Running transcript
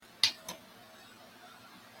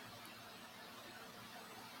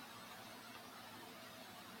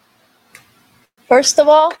First of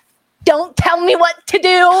all, don't tell me what to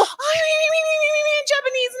do.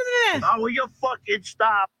 Japanese. Oh, will you fucking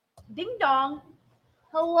stop? Ding dong.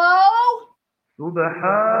 Hello?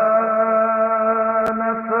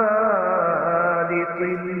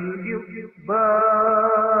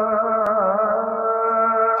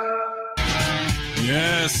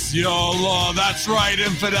 Yes, YOLO, that's right,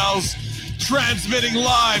 infidels. Transmitting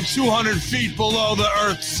live 200 feet below the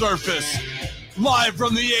Earth's surface. Live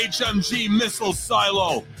from the HMG missile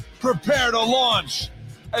silo. Prepare to launch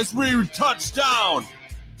as we touch down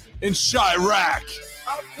in Chirac.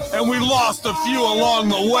 And we lost a few along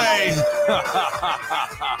the way.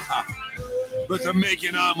 But to make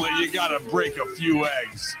an omelet, you gotta break a few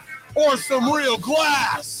eggs. Or some real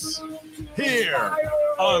glass. Here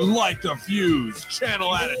on Light the Fuse,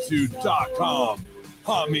 channelattitude.com,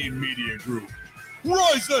 Hameen Media Group.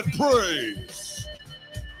 Rise and praise.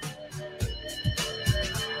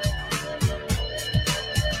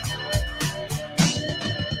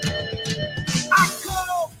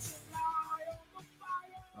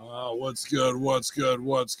 What's good,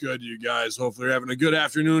 you guys? Hopefully you're having a good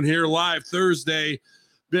afternoon here live Thursday.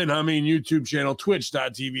 Ben Hameen YouTube channel,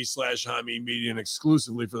 twitch.tv/Hameen Media, and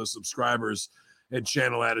exclusively for the subscribers at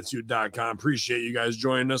channelattitude.com. Appreciate you guys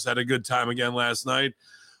joining us. Had a good time again last night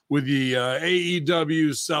with the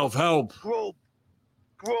AEW self-help group.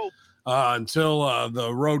 Until the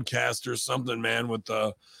Roadcaster something, man, with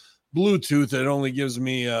the Bluetooth, it only gives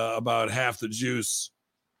me about half the juice.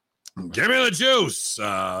 Give me the juice,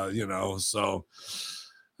 so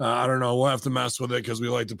I don't know. We'll have to mess with it because we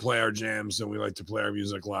like to play our jams and we like to play our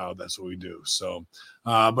music loud. That's what we do. So,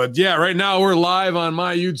 but yeah, right now we're live on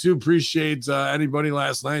my YouTube. Appreciate anybody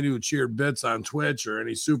last night who cheered bits on Twitch or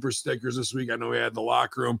any super stickers this week. I know we had the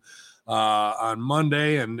locker room on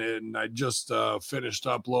Monday, and I just finished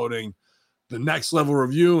uploading the next level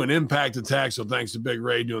review and Impact Attack. So thanks to Big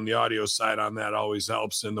Ray doing the audio side on that, always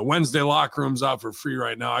helps. And the Wednesday locker room's out for free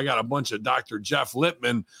right now. I got a bunch of Dr. Jeff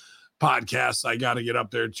Lippman podcasts I got to get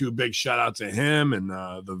up there too. Big shout out to him and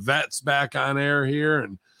the vets back on air here.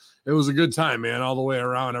 And it was a good time, man, all the way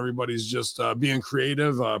around. Everybody's just being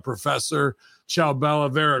creative. Professor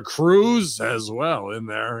Chalbella Vera Cruz as well in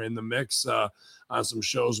there in the mix on some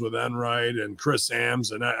shows with Enright and Chris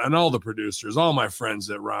Ams and all the producers, all my friends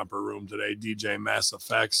at Romper Room today, DJ Mass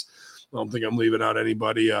Effects. I don't think I'm leaving out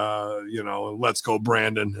anybody, Let's Go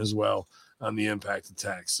Brandon as well on the Impact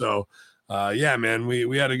Attack. So, yeah, man,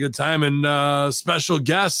 we had a good time, and special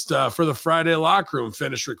guest for the Friday locker room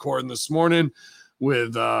finished recording this morning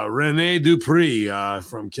with Rene Dupree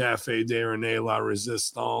from Cafe de Rene La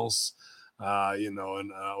Resistance. And we'll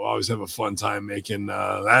always have a fun time making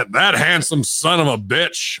that handsome son of a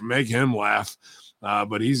bitch, make him laugh.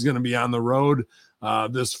 But he's going to be on the road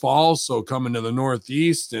this fall, so coming to the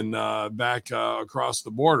Northeast and back across the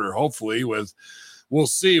border, hopefully we'll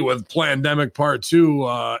see with Plandemic Part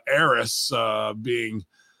 2, Eris being,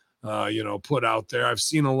 put out there. I've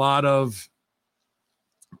seen a lot of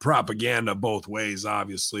propaganda both ways,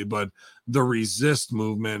 obviously, but the resist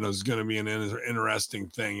movement is going to be an interesting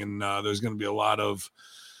thing. And there's going to be a lot of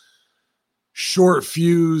short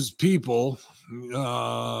fused people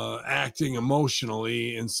acting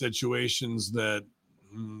emotionally in situations that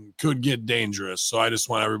could get dangerous. So I just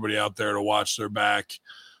want everybody out there to watch their back.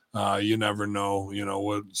 You never know,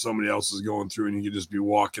 what somebody else is going through, and you could just be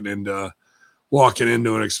walking into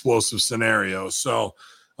an explosive scenario. So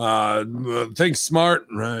think smart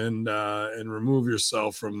and remove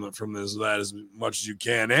yourself from that as much as you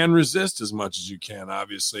can, and resist as much as you can,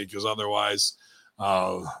 obviously, because otherwise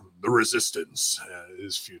the resistance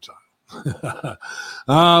is futile.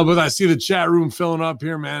 But I see the chat room filling up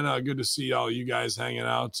here, man. Good to see all you guys hanging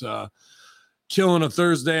out, killing a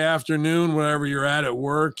Thursday afternoon, wherever you're at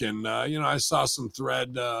work. And, I saw some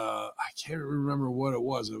thread. I can't remember what it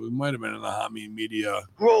was. It might have been in the Hameen Media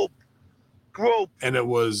group. And it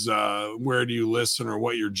was, where do you listen or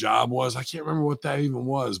what your job was? I can't remember what that even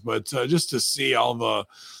was, but just to see all the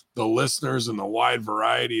listeners and the wide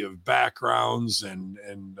variety of backgrounds and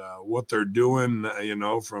what they're doing,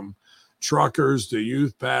 from truckers to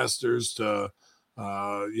youth pastors to,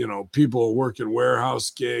 people working warehouse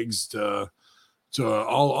gigs to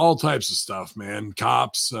all types of stuff, man.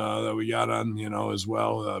 Cops that we got on, as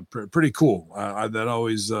well. Pretty cool. That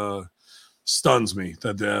always stuns me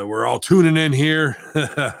that we're all tuning in here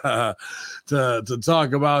to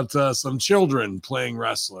talk about some children playing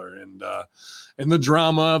wrestler and the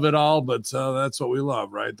drama of it all. But that's what we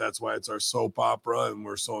love, right? That's why it's our soap opera, and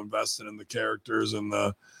we're so invested in the characters and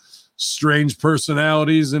the strange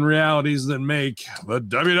personalities and realities that make the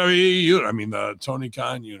WWE, the Tony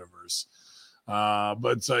Khan universe.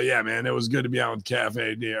 Yeah, man, it was good to be out with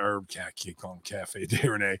Cafe Day, or I can't call him Cafe Day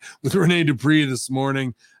Renee, with Renee Dupree this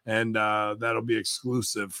morning. And that'll be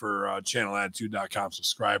exclusive for channelattitude.com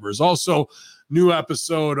subscribers. Also, new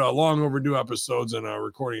episode, long overdue episodes, and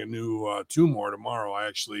recording a new 2 more tomorrow. I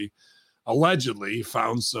actually allegedly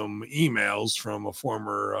found some emails from a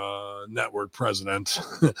former network president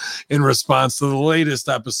in response to the latest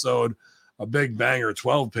episode, a big banger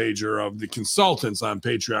 12-pager of the consultants on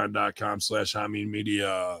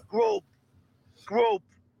patreon.com/Hameen Group.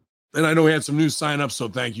 And I know we had some new signups, so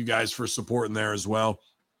thank you guys for supporting there as well.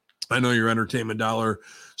 I know your entertainment dollar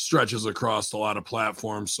stretches across a lot of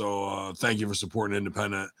platforms, so thank you for supporting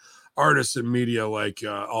independent artists and media like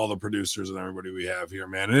all the producers and everybody we have here,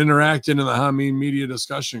 man. And interacting in the Hameen Media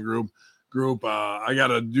discussion group. I got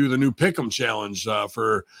to do the new Pick'em challenge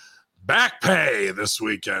for back pay this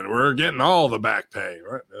weekend. We're getting all the back pay,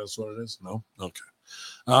 right? That's what it is? No? Okay.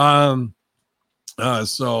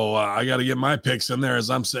 So I got to get my picks in there as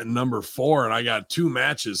I'm sitting number 4, and I got 2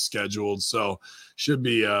 matches scheduled. So should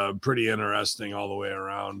be pretty interesting all the way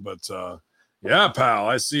around. But yeah, pal,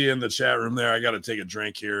 I see you in the chat room there. I got to take a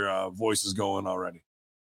drink here. Voice is going already.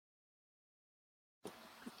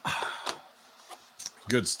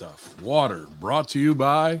 Good stuff. Water brought to you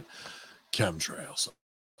by Chemtrails.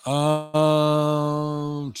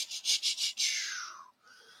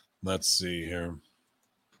 Let's see here.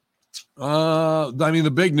 I mean,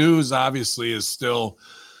 the big news obviously is still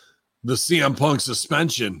the CM Punk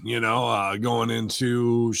suspension, going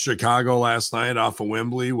into Chicago last night off of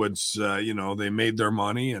Wembley, which, they made their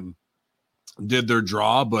money and did their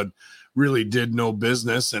draw, but really did no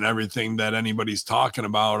business. And everything that anybody's talking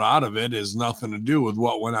about out of it is nothing to do with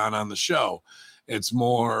what went on the show. It's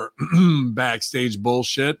more backstage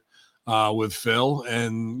bullshit with Phil.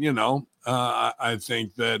 And, I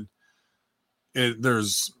think that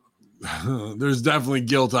there's definitely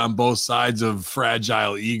guilt on both sides of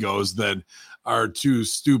fragile egos that are too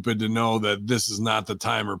stupid to know that this is not the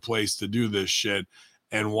time or place to do this shit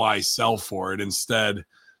and why sell for it. Instead,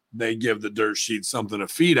 they give the dirt sheet something to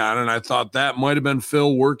feed on. And I thought that might have been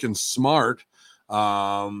Phil working smart.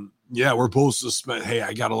 Yeah, we're supposed to spend, hey,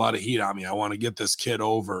 I got a lot of heat on me. I want to get this kid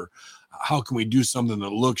over. How can we do something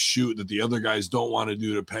that looks shoot that the other guys don't want to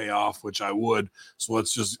do to pay off, which I would. So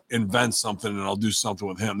let's just invent something and I'll do something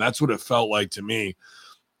with him. That's what it felt like to me.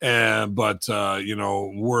 But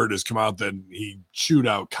word has come out that he chewed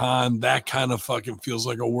out Khan. That kind of fucking feels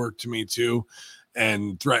like a work to me too,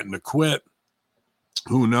 and threatened to quit.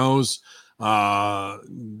 Who knows?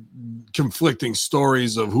 Conflicting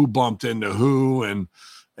stories of who bumped into who, and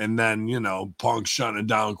then, Punk shutting it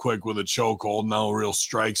down quick with a chokehold, no real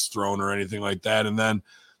strikes thrown or anything like that. And then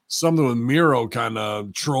something with Miro kind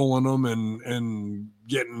of trolling him and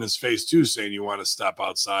getting in his face too, saying you want to step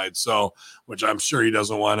outside. So, which I'm sure he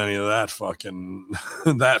doesn't want any of that fucking,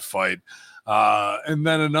 that fight. And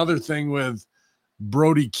then another thing with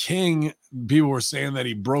Brody King, people were saying that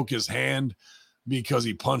he broke his hand because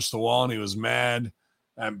he punched the wall and he was mad.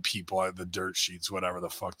 And people at the dirt sheets, whatever the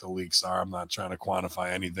fuck the leaks are. I'm not trying to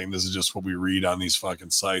quantify anything. This is just what we read on these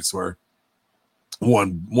fucking sites where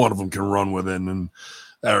one of them can run with it, and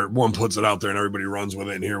or one puts it out there and everybody runs with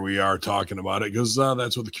it. And here we are talking about it because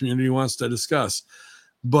that's what the community wants to discuss.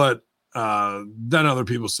 But then other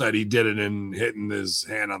people said he did it in hitting his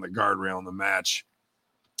hand on the guardrail in the match,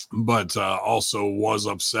 but also was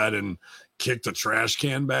upset and kicked a trash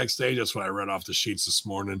can backstage. That's what I read off the sheets this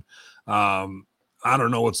morning. I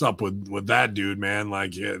don't know what's up with that dude, man.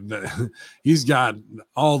 Like he's got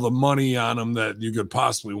all the money on him that you could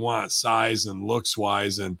possibly want, size and looks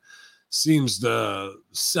wise, and seems to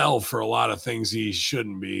sell for a lot of things he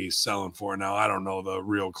shouldn't be selling for. Now, I don't know the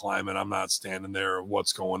real climate. I'm not standing there of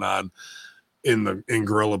what's going on in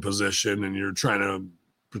gorilla position, and you're trying to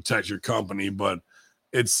protect your company, but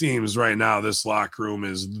it seems right now this locker room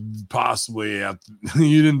is possibly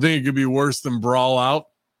you didn't think it could be worse than Brawl Out.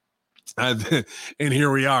 And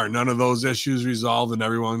here we are, none of those issues resolved, and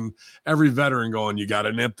every veteran going, you got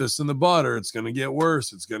to nip this in the bud or it's going to get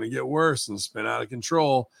worse. It's going to get worse and spin out of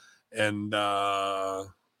control. And what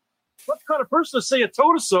kind of person to say a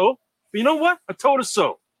toe-to-so? But you know what? A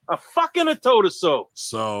toe-to-so. A fucking a toe-to-so.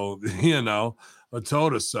 So, a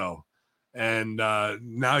toe-to-so. And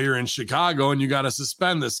now you're in Chicago and you got to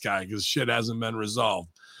suspend this guy because shit hasn't been resolved.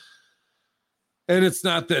 And it's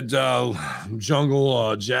not that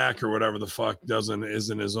Jungle Jack or whatever the fuck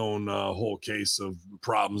isn't his own whole case of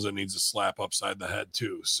problems that needs a slap upside the head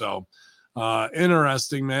too. So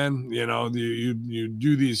interesting, man. You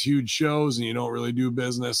do these huge shows and you don't really do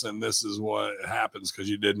business, and this is what happens because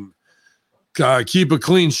you didn't keep a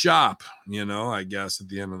clean shop, I guess at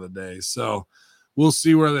the end of the day. So we'll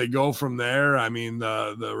see where they go from there. I mean,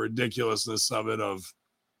 the ridiculousness of it, of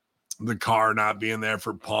the car not being there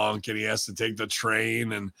for Punk, and he has to take the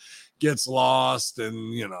train and gets lost,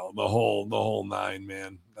 and the whole nine,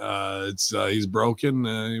 man. He's broken.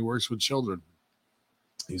 He works with children.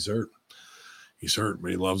 He's hurt, but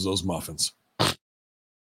he loves those muffins.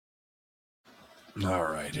 All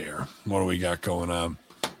right, here, what do we got going on?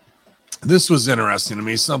 This was interesting to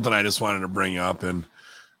me, something I just wanted to bring up, and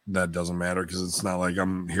that doesn't matter because it's not like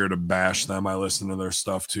I'm here to bash them. I listen to their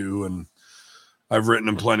stuff too, and I've written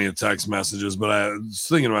in plenty of text messages, but I was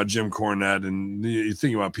thinking about Jim Cornette, and you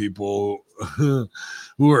think about people who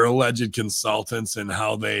are alleged consultants and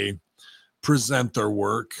how they present their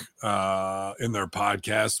work in their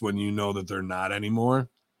podcast when you know that they're not anymore.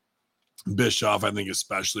 Bischoff, I think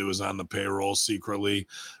especially, was on the payroll secretly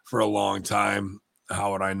for a long time.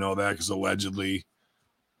 How would I know that? Because allegedly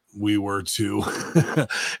we were too.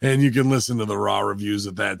 And you can listen to the Raw reviews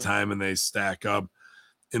at that time, and they stack up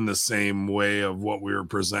in the same way of what we were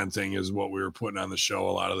presenting as what we were putting on the show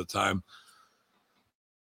a lot of the time.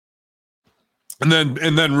 And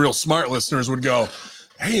then real smart listeners would go,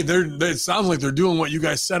 hey, it sounds like they're doing what you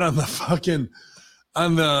guys said on the fucking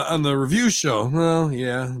on the review show. Well,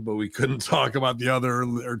 yeah, but we couldn't talk about the other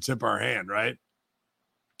or tip our hand, right?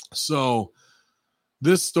 So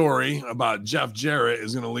this story about Jeff Jarrett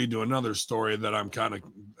is going to lead to another story that I'm kind of,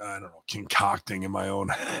 I don't know, concocting in my own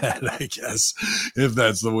head, I guess, if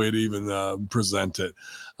that's the way to even present it.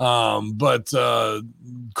 But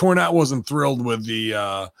Cornette wasn't thrilled with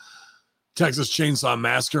the Texas Chainsaw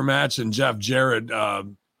Massacre match, and Jeff Jarrett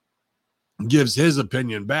gives his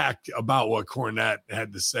opinion back about what Cornette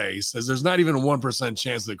had to say. He says there's not even a 1%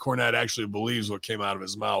 chance that Cornette actually believes what came out of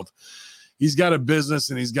his mouth. He's got a business,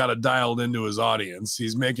 and he's got it dialed into his audience.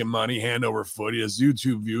 He's making money hand over foot. His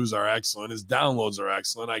YouTube views are excellent. His downloads are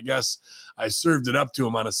excellent. I guess I served it up to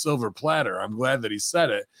him on a silver platter. I'm glad that he said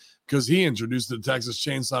it, because he introduced the Texas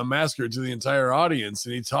Chainsaw Massacre to the entire audience,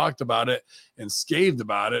 and he talked about it and scathed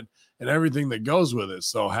about it and everything that goes with it.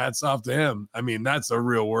 So hats off to him. I mean, that's a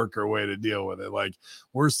real worker way to deal with it. Like,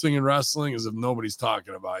 worst thing in wrestling is if nobody's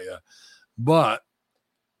talking about you. But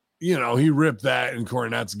he ripped that, and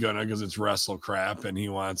Cornette's gonna, because it's wrestle crap, and he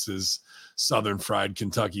wants his Southern fried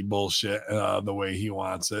Kentucky bullshit the way he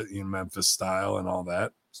wants it, in Memphis style and all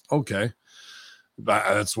that. Okay.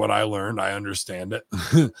 That's what I learned. I understand it.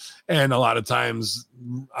 And a lot of times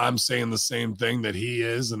I'm saying the same thing that he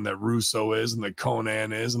is, and that Russo is, and that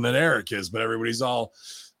Conan is, and that Eric is, but everybody's all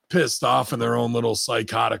pissed off in their own little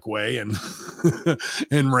psychotic way, and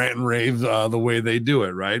and rant and rave the way they do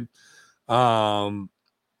it, right?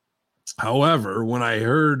 However, when I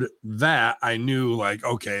heard that, I knew, like,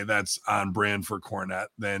 okay, that's on brand for Cornette.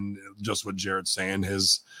 Then just what Jarrett's saying,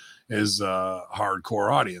 his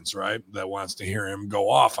hardcore audience, right, that wants to hear him go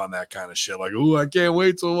off on that kind of shit. Like, ooh, I can't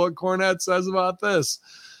wait till what Cornette says about this.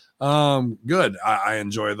 Good. I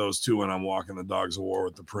enjoy those too when I'm walking the dogs of war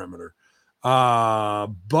with the perimeter.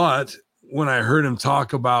 But when I heard him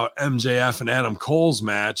talk about MJF and Adam Cole's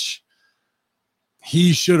match,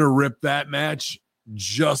 he should have ripped that match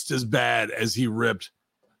just as bad as he ripped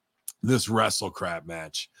this wrestle crap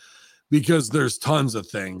match, because there's tons of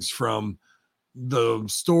things, from the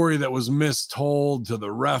story that was mistold to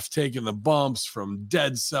the ref taking the bumps, from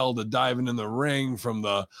dead cell to diving in the ring, from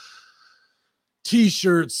the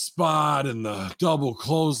t-shirt spot and the double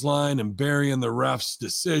clothesline and burying the ref's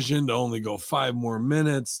decision to only go 5 more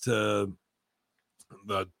minutes, to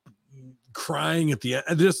the crying at the end.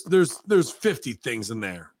 There's 50 things in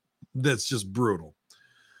there that's just brutal.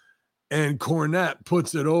 And Cornette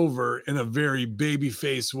puts it over in a very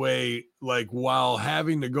babyface way, like, while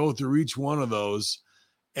having to go through each one of those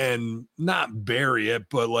and not bury it,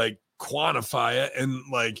 but like quantify it, and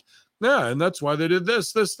like, yeah, and that's why they did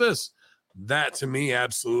this. That to me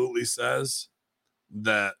absolutely says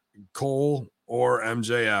that Cole or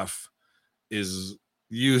MJF is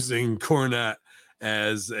using Cornette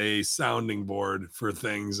as a sounding board for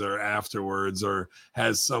things, or afterwards, or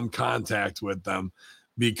has some contact with them,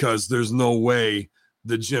 because there's no way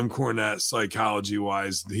the Jim Cornette, psychology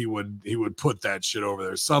wise, he would put that shit over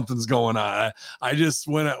there. Something's going on. I just,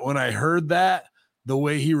 when I heard that, the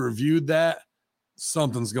way he reviewed that,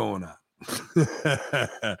 something's going on.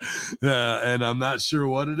 And I'm not sure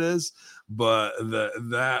what it is, but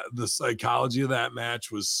the psychology of that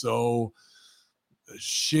match was so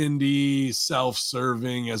shindy,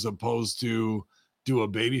 self-serving, as opposed to do a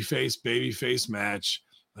babyface match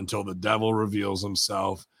until the devil reveals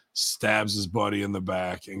himself, stabs his buddy in the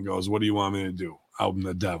back, and goes, what do you want me to do? I'm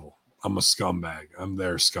the devil. I'm a scumbag. I'm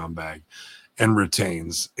their scumbag. and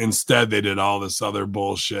retains. Instead, they did all this other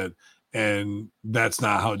bullshit, and that's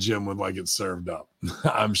not how Jim would like it served up.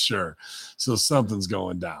 I'm sure. So something's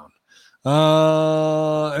going down.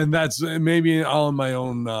 And that's maybe all in my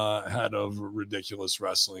own head of ridiculous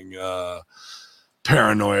wrestling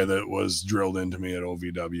paranoia that was drilled into me at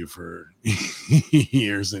OVW for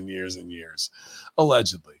years and years and years,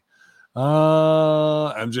 allegedly.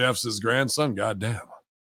 MJF's his grandson, goddamn.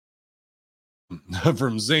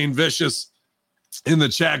 From Zane Vicious in the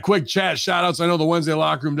chat. Quick chat shout outs. I know the Wednesday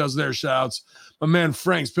locker room does their shout outs. My man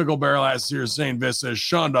Frank's Pickle Barrel last year, Zane Vicious,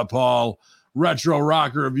 Shonda Paul, Retro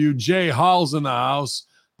Rocker Review, Jay Hall's in the house,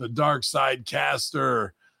 the Dark Side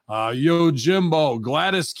Caster, Yo Jimbo,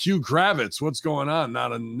 Gladys Q Kravitz. What's going on?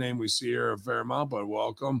 Not a name we see here a fair amount, but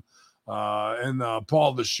welcome. And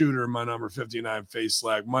Paul the Shooter, my number 59 face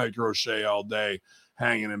slack, Mike Roche all day,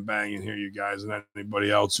 hanging and banging here, you guys, and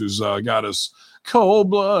anybody else who's got us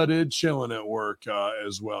cold-blooded chilling at work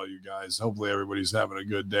as well, you guys. Hopefully everybody's having a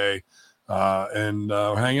good day and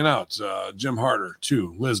hanging out. Jim Harder,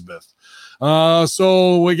 too, Lisbeth.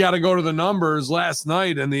 So we got to go to the numbers. Last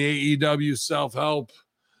night in the AEW self-help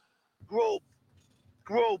Group.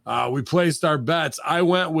 we placed our bets. I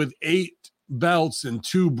went with 8 belts and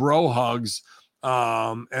 2 bro hugs.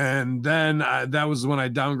 And then that was when I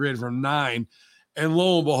downgraded from 9. And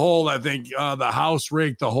lo and behold, I think the house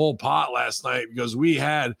raked the whole pot last night because we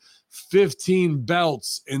had 15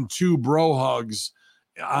 belts and 2 bro hugs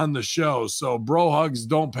on the show. So bro hugs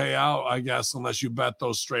don't pay out, I guess, unless you bet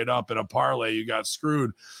those straight up in a parlay. You got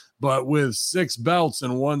screwed. But with 6 belts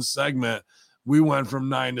in one segment, we went from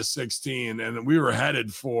 9 to 16, and we were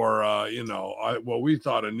headed for, what we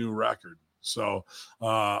thought a new record. So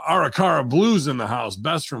Arakara Blues in the house,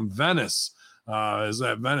 best from Venice. Is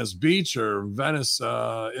that Venice Beach or Venice,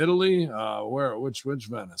 Italy? Which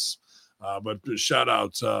Venice? But shout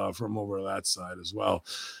out from over that side as well.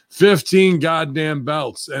 15 goddamn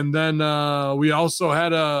belts. And then we also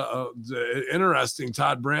had a interesting,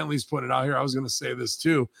 Todd Brantley's put it out here. I was going to say this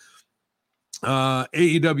too.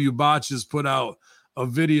 AEW Botches put out a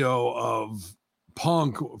video of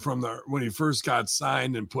Punk from when he first got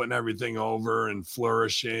signed and putting everything over and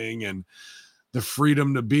flourishing and the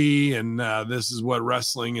freedom to be, and this is what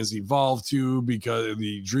wrestling has evolved to, because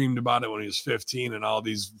he dreamed about it when he was 15, and all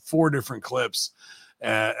these 4 different clips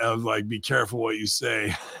of like, be careful what you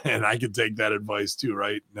say. And I could take that advice too,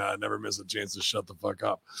 right? Never miss a chance to shut the fuck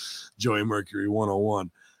up. Joey Mercury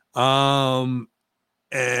 101.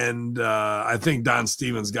 And I think Don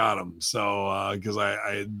Stevens got him. So, because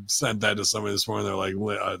I sent that to somebody this morning, they're like,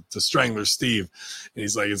 to Strangler Steve. And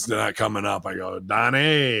he's like, it's not coming up. I go,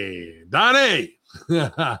 Donnie.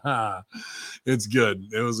 It's good.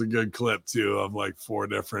 It was a good clip too of like 4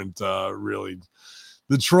 different, really.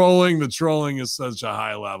 The trolling is such a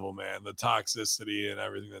high level, man. The toxicity and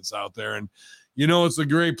everything that's out there. And, it's a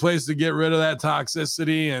great place to get rid of that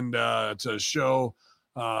toxicity and to show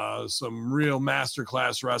some real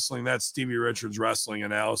masterclass wrestling. That's Stevie Richards Wrestling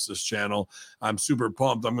Analysis channel. I'm super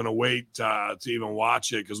pumped. I'm going to wait to even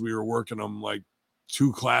watch it because we were working them like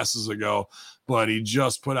 2 classes ago, but he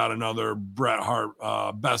just put out another Bret Hart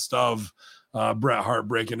best of Bret Hart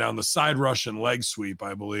breaking down the side Russian leg sweep,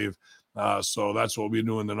 I believe. So that's what we'll be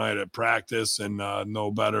doing tonight at practice, and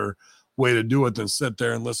no better way to do it than sit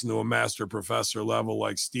there and listen to a master professor level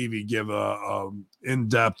like Stevie give a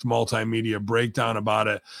in-depth multimedia breakdown about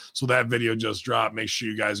it. So that video just dropped. Make sure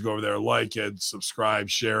you guys go over there, like it, subscribe,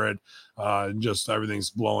 share it. Just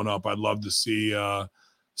everything's blowing up. I'd love to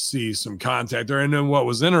see some contact there. And then what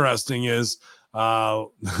was interesting is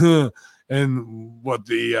and what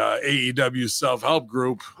the AEW self-help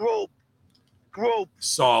group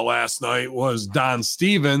saw last night was Don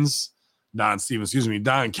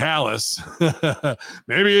Callis.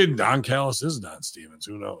 Maybe Don Callis is Don Stevens.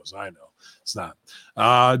 Who knows? I know it's not.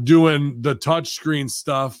 Doing the touchscreen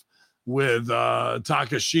stuff with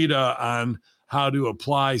Takashita on how to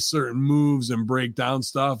apply certain moves and break down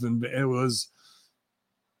stuff. And it was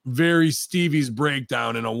very Stevie's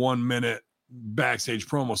breakdown in a 1-minute backstage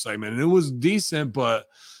promo segment. And it was decent, but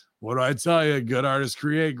what do I tell you? Good artists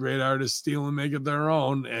create, great artists steal and make it their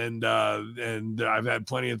own. And I've had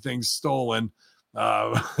plenty of things stolen.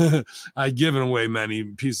 I've given away many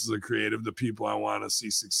pieces of creative to people I want to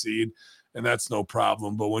see succeed, and that's no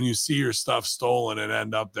problem. But when you see your stuff stolen and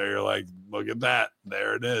end up there, you're like, look at that.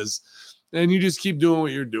 There it is. And you just keep doing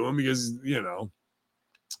what you're doing because,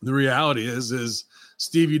 the reality is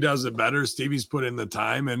Stevie does it better. Stevie's put in the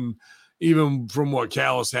time, and even from what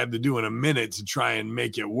Callis had to do in a minute to try and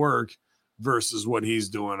make it work versus what he's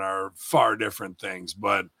doing are far different things.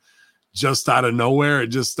 But just out of nowhere, it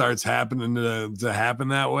just starts happening to happen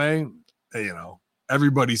that way.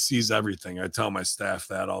 everybody sees everything. I tell my staff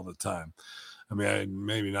that all the time. I mean,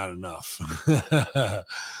 maybe not enough,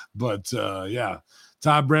 but yeah.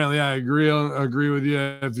 Todd Brantley, I agree with you.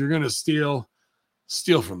 If you're gonna steal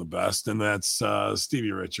from the best, and that's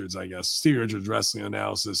Stevie Richards, I guess. Stevie Richards Wrestling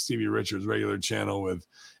Analysis, Stevie Richards regular channel with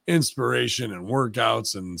inspiration and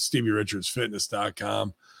workouts, and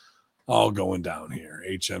StevieRichardsFitness.com. All going down here.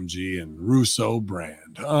 HMG and Russo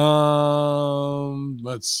brand.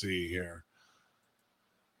 Let's see here.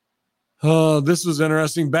 This was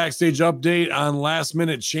interesting. Backstage update on last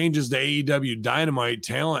minute changes to AEW Dynamite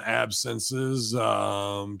talent absences.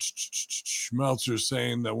 Meltzer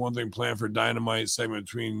saying that one thing planned for Dynamite segment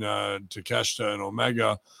between Takeshita and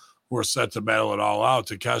Omega were set to battle it all out.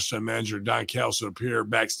 Takeshita and manager Don Callis would appear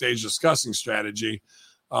backstage discussing strategy.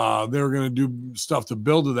 They were going to do stuff to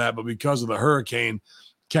build to that, but because of the hurricane,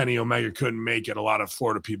 Kenny Omega couldn't make it. A lot of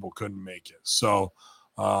Florida people couldn't make it. So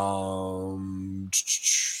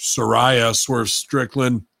Soraya, Swerve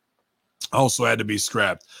Strickland also had to be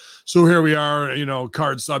scrapped. So here we are,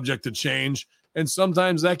 card subject to change. And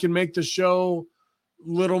sometimes that can make the show a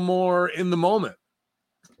little more in the moment.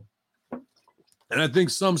 And I think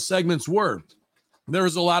some segments were. There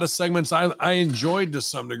was a lot of segments I enjoyed to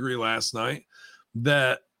some degree last night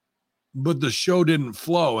but the show didn't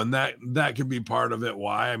flow. And that could be part of it.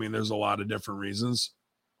 Why? I mean, there's a lot of different reasons.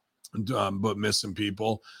 But missing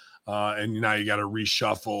people, and now you got to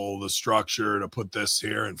reshuffle the structure to put this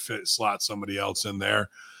here and slot somebody else in there.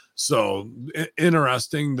 So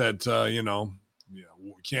interesting that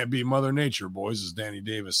we can't be Mother Nature, boys, as Danny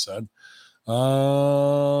Davis said. Backstage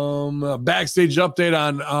update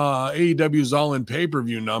on AEW's All In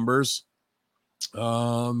pay-per-view numbers.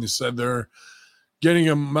 They said they're getting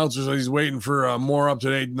him. Meltzer said he's waiting for a more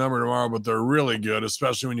up-to-date number tomorrow, but they're really good,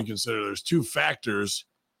 especially when you consider there's two factors.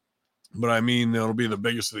 But I mean, it'll be the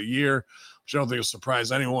biggest of the year, which I don't think will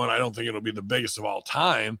surprise anyone. I don't think it'll be the biggest of all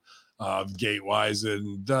time, gate-wise.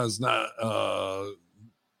 It does not.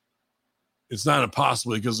 It's not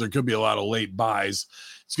impossible because there could be a lot of late buys.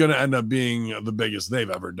 It's going to end up being the biggest they've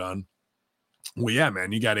ever done. Well, yeah,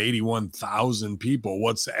 man, you got 81,000 people.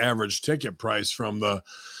 What's the average ticket price from the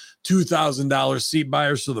 $2,000 seat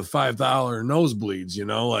buyers to the $5 nosebleeds?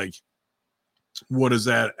 Like, what does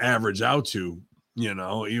that average out to?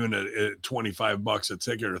 Even at $25 a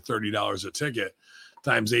ticket or $30 a ticket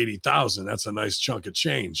times 80,000, that's a nice chunk of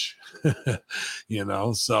change.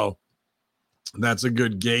 So that's a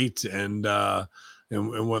good gate and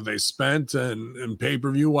what they spent and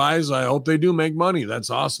pay-per-view wise, I hope they do make money. That's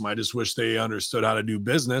awesome. I just wish they understood how to do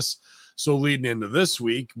business. So leading into this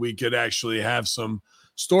week, we could actually have some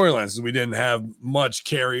storylines. We didn't have much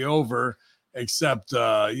carryover except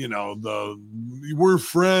we were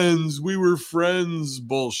friends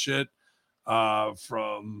bullshit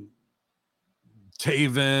from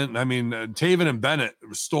Taven. I mean, Taven and Bennett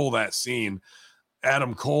stole that scene.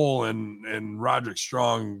 Adam Cole and Roderick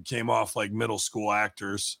Strong came off like middle school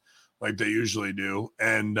actors, like they usually do,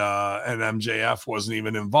 and MJF wasn't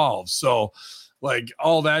even involved. So, like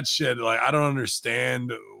all that shit, like I don't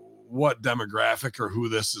understand what demographic or who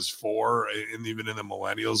this is for, and even in the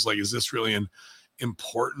millennials. Like, is this really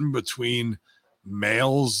important between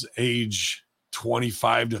males age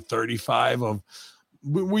 25 to 35 of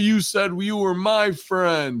where you said you were my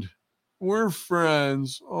friend, we're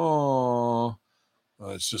friends? Oh,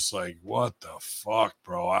 it's just like, what the fuck,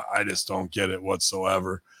 bro? I just don't get it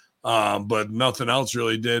whatsoever. But nothing else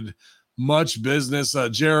really did much business.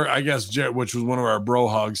 Jared, which was one of our bro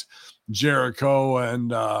hugs, Jericho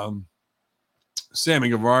and Sammy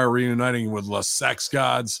Guevara reuniting with La Sex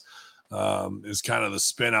Gods is kind of the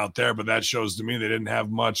spin out there, but that shows to me they didn't have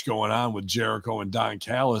much going on with Jericho and Don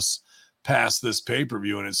Callis past this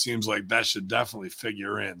pay-per-view, and it seems like that should definitely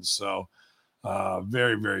figure in. So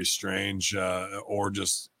very, very strange, or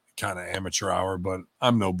just kind of amateur hour, but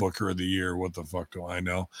I'm no booker of the year. What the fuck do I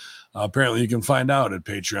know? Apparently you can find out at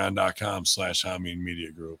patreon.com/Hameen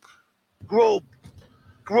Media Group. Group.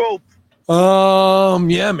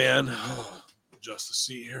 Yeah, man. Just to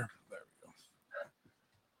see here. There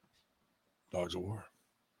we go. Dogs of War.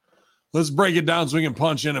 Let's break it down so we can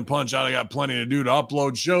punch in and punch out. I got plenty to do to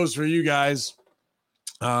upload shows for you guys.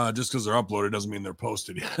 Just because they're uploaded doesn't mean they're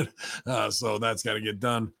posted yet. So that's got to get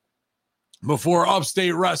done before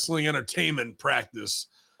Upstate Wrestling Entertainment practice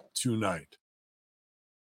tonight.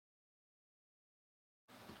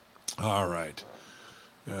 All right.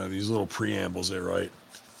 These little preambles there, right?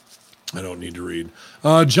 I don't need to read.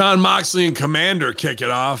 John Moxley and Commander kick it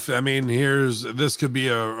off. I mean, this could be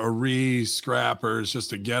a re-scrap, or it's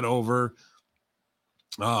just a get over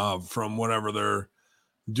from whatever they're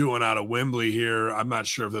doing out of Wembley here. I'm not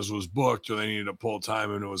sure if this was booked or they needed to pull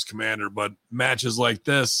time and it was Commander, but matches like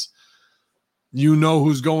this, you know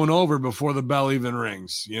who's going over before the bell even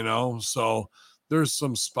rings, you know? So there's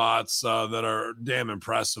some spots that are damn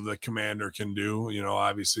impressive that Commander can do, you know,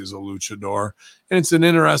 obviously as a luchador. And it's an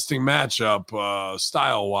interesting matchup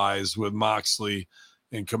style-wise with Moxley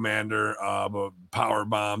and Commander, but power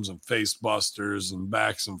bombs and face busters and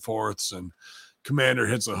backs and forths, and Commander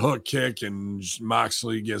hits a hook kick and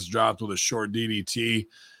Moxley gets dropped with a short DDT.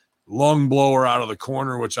 Lung blower out of the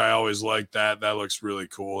corner, which I always like that. That looks really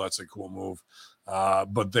cool. That's a cool move.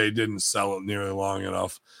 But they didn't sell it nearly long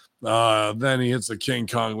enough. Then he hits a King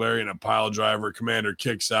Kong Lariat and a pile driver. Commander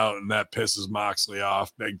kicks out, and that pisses Moxley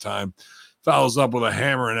off big time. Follows up with a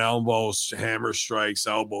hammer and elbows, hammer strikes,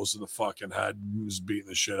 elbows to the fucking head. He's beating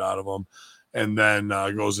the shit out of him. And then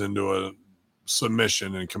goes into a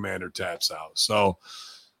submission, and Commander taps out. So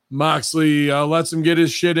Moxley lets him get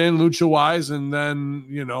his shit in lucha-wise, and then,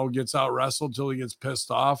 you know, gets out wrestled till he gets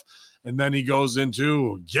pissed off. And then he goes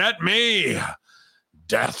into, get me!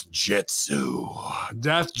 Death Jitsu,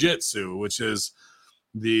 which is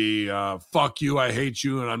the fuck you, I hate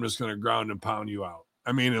you, and I'm just going to ground and pound you out.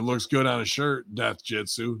 I mean, it looks good on a shirt, Death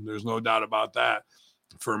Jitsu. There's no doubt about that.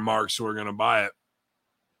 For marks who are going to buy it,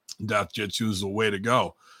 Death Jitsu is the way to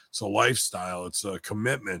go. It's a lifestyle. It's a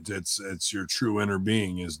commitment. It's your true inner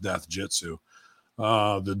being is Death Jitsu,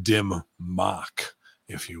 the dim mock,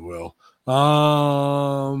 if you will.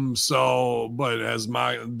 So, but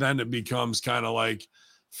then it becomes kind of like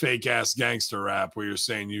fake ass gangster rap where you're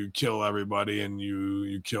saying you kill everybody and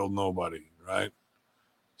you killed nobody, right?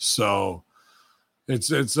 So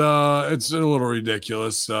it's a little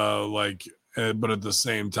ridiculous, but at the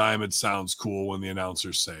same time it sounds cool when the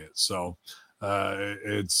announcers say it. So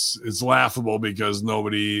it's laughable because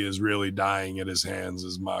nobody is really dying at his hands.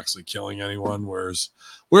 Is Moxley killing anyone? Where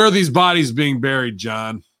are these bodies being buried,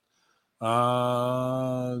 John?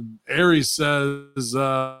 Aries says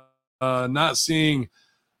not seeing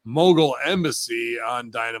Mogul Embassy on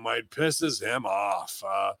Dynamite pisses him off.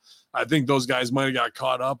 I think those guys might have got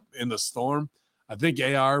caught up in the storm. I think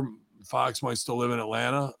AR Fox might still live in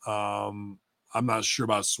Atlanta. I'm not sure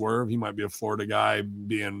about Swerve. He might be a Florida guy,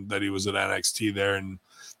 being that he was at NXT there and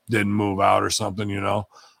didn't move out or something, you know.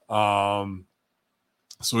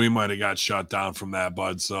 So he might have got shut down from that,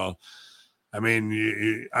 bud. So, I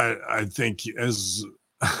mean, I think as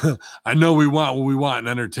I know we want what we want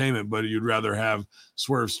in entertainment, but you'd rather have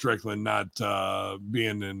Swerve Strickland not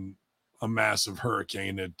being in a massive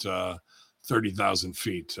hurricane at 30,000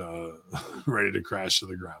 feet, ready to crash to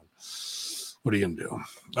the ground. What are you going to do?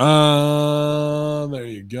 There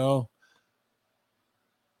you go.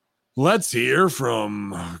 Let's hear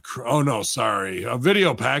from, a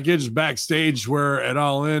video package backstage where at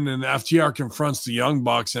All In and FTR confronts the Young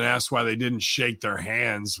Bucks and asks why they didn't shake their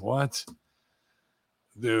hands. What?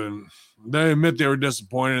 Dude, they admit they were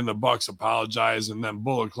disappointed and the Bucks apologize, and then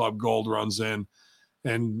Bullet Club Gold runs in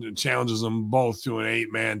and challenges them both to an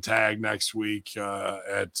 8-man tag next week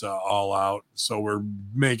at All Out. So we're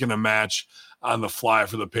making a match on the fly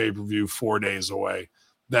for the pay-per-view 4 days away.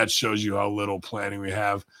 That shows you how little planning we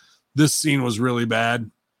have. This scene was really bad.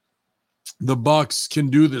 The Bucks can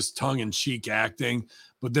do this tongue-in-cheek acting,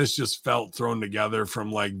 but this just felt thrown together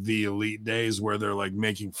from like the Elite days where they're like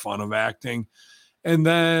making fun of acting. And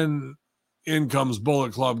then in comes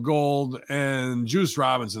Bullet Club Gold, and Juice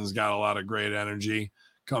Robinson's got a lot of great energy,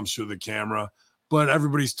 comes through the camera, but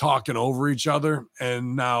everybody's talking over each other,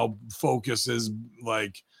 and now focus is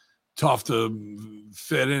like tough to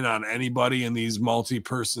fit in on anybody in these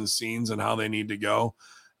multi-person scenes and how they need to go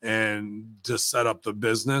and to set up the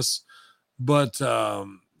business. But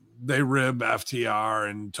they rib FTR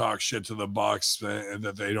and talk shit to the Bucks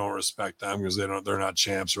that they don't respect them because they're not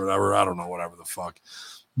champs or whatever. I don't know, whatever the fuck.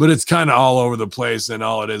 But it's kind of all over the place, and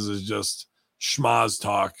all it is just schmaz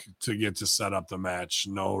talk to get to set up the match.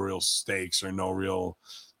 No real stakes or no real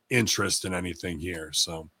interest in anything here.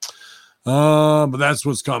 So, but that's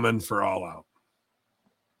what's coming for All Out.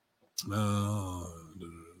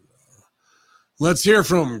 Let's hear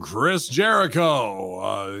from Chris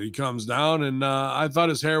Jericho. He comes down, and I thought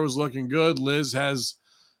his hair was looking good. Liz has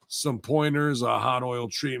some pointers, hot oil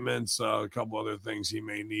treatments, a couple other things he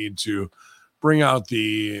may need to bring out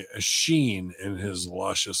the sheen in his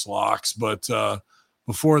luscious locks. But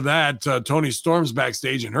before that, Toni Storm's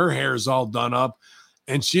backstage, and her hair is all done up,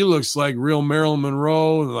 and she looks like real Marilyn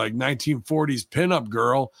Monroe, like 1940s pinup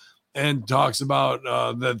girl, and talks about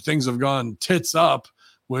that things have gone tits up,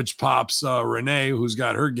 which pops Renee, who's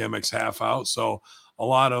got her gimmicks half out. So a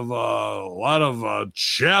lot of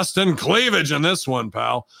chest and cleavage in this one,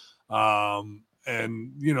 pal.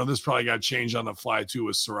 And, you know, this probably got changed on the fly too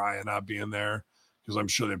with Saraya not being there, because I'm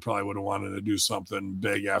sure they probably would have wanted to do something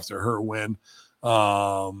big after her win.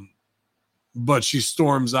 But she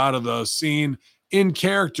storms out of the scene in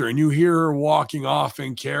character, and you hear her walking off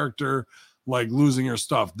in character, like losing her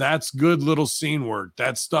stuff. That's good little scene work.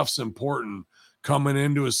 That stuff's important. Coming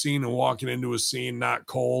into a scene and walking into a scene, not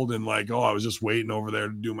cold and like, oh, I was just waiting over there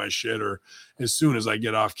to do my shit, or as soon as I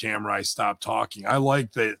get off camera, I stop talking. I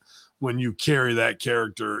like that when you carry that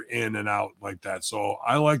character in and out like that. So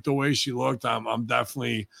I like the way she looked. I'm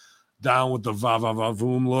definitely down with the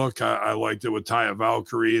va-va-va-voom look. I liked it with Taya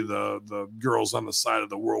Valkyrie, the girls on the side of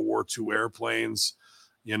the World War II airplanes,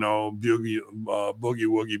 you know, Boogie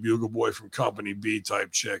Woogie Bugle Boy from Company B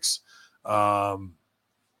type chicks.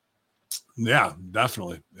 Yeah,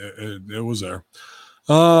 definitely. It was there.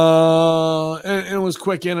 And it was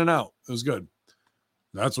quick in and out. It was good.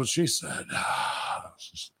 That's what she said.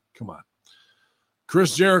 Come on.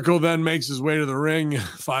 Chris Jericho then makes his way to the ring.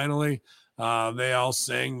 Finally, they all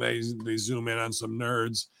sing. They zoom in on some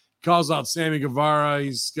nerds. Calls out Sammy Guevara.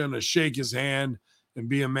 He's going to shake his hand and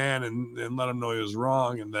be a man and let him know he was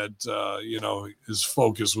wrong, and that, you know, his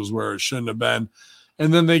focus was where it shouldn't have been.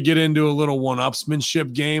 And then they get into a little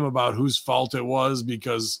one-upsmanship game about whose fault it was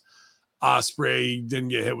because Ospreay didn't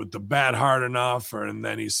get hit with the bat hard enough. And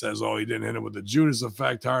then he says, oh, he didn't hit it with the Judas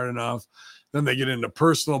effect hard enough. Then they get into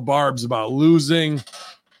personal barbs about losing.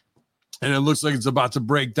 And it looks like it's about to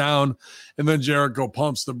break down. And then Jericho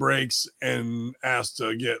pumps the brakes and asks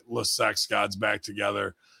to get the Sex Gods back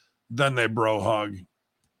together. Then they bro hug.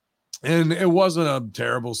 And it wasn't a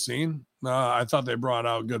terrible scene. I thought they brought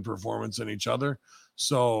out good performance in each other.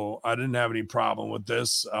 So I didn't have any problem with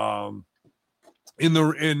this. In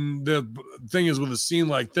the thing is with a scene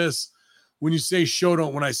like this, when I say show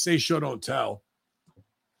don't tell,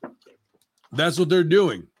 that's what they're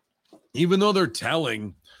doing. Even though they're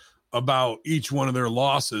telling about each one of their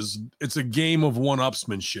losses, it's a game of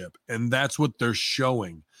one-upsmanship, and that's what they're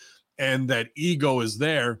showing. And that ego is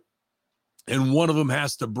there, and one of them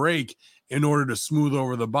has to break in order to smooth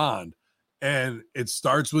over the bond. And it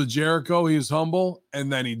starts with Jericho. He's humble,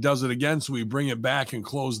 and then he does it again. So we bring it back and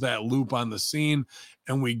close that loop on the scene,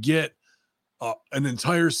 and we get an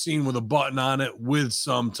entire scene with a button on it with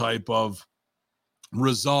some type of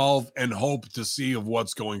resolve and hope to see of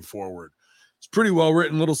what's going forward. It's pretty well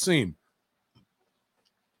written little scene.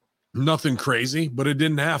 Nothing crazy, but it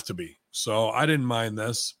didn't have to be. So I didn't mind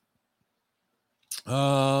this.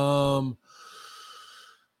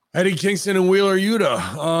 Eddie Kingston and Wheeler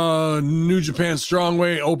Yuta, New Japan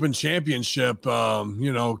Strongweight Open Championship.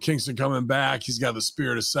 You know, Kingston coming back. He's got the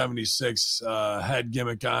Spirit of 76 head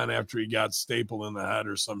gimmick on after he got stapled in the head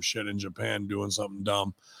or some shit in Japan doing something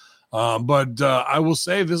dumb. But I will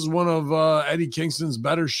say this is one of Eddie Kingston's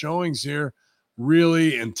better showings here.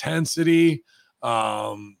 Really intensity.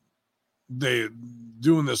 They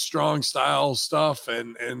doing the strong style stuff,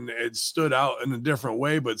 and it stood out in a different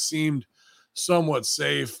way, but seemed somewhat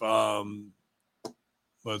safe.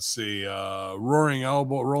 Let's see. Rolling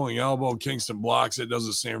elbow. Kingston blocks it. Does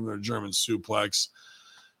the same for their German suplex.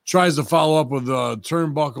 Tries to follow up with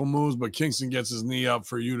turnbuckle moves, but Kingston gets his knee up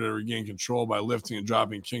for Yuta to regain control by lifting and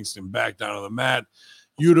dropping Kingston back down to the mat.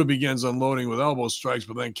 Yuta begins unloading with elbow strikes,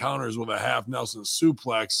 but then counters with a half Nelson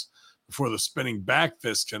suplex before the spinning back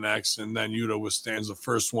fist connects, and then Yuta withstands the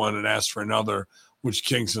first one and asks for another, which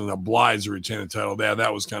Kingston obliges to retain the title. Yeah,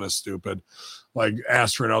 that was kind of stupid. Like,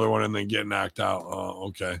 ask for another one and then get knocked out.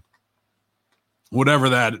 Okay. Whatever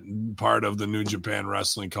that part of the New Japan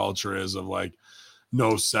wrestling culture is of, like,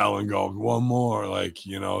 no sell and go, one more, like,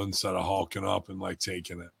 you know, instead of hulking up and, like,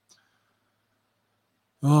 taking it.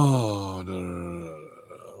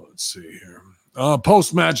 Let's see here.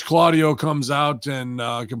 Post-match, Claudio comes out and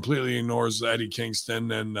completely ignores Eddie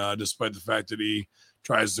Kingston, and despite the fact that he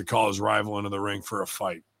tries to call his rival into the ring for a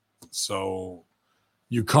fight. So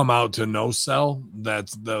you come out to no sell.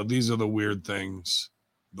 These are the weird things.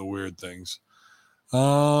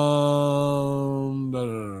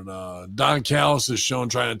 Don Callis is shown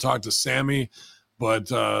trying to talk to Sammy, but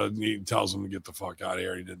he tells him to get the fuck out of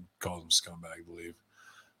here. He did call him scumbag, I believe.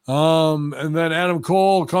 And then Adam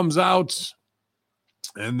Cole comes out,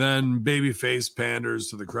 and then Babyface panders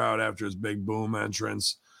to the crowd after his big boom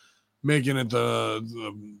entrance, making it the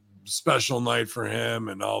special night for him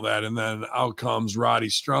and all that. And then out comes Roddy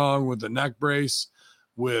Strong with the neck brace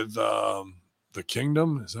with the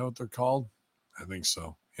Kingdom. Is that what they're called? I think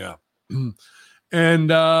so. Yeah. And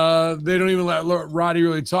they don't even let Roddy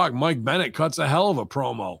really talk. Mike Bennett cuts a hell of a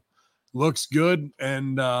promo. Looks good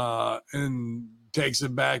and takes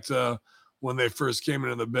it back to when they first came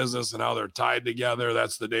into the business and how they're tied together.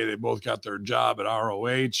 That's the day they both got their job at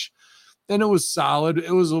ROH. And it was solid.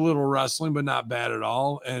 It was a little wrestling, but not bad at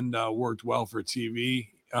all, and worked well for TV.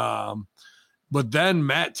 But then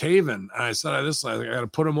Matt Taven, and I said this, I got to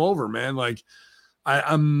put him over, man. Like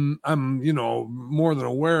I'm more than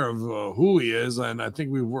aware of who he is, and I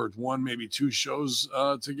think we've worked one, maybe two shows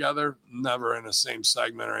together, never in the same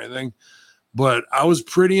segment or anything. But I was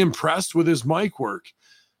pretty impressed with his mic work.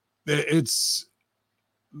 There's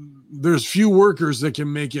few workers that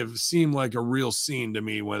can make it seem like a real scene to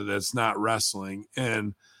me when it's not wrestling.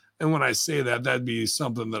 And when I say that, that'd be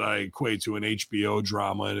something that I equate to an HBO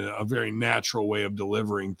drama and a very natural way of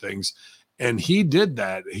delivering things. And he did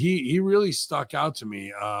that. He really stuck out to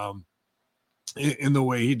me in the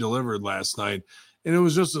way he delivered last night. And it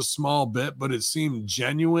was just a small bit, but it seemed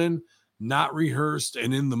genuine, not rehearsed,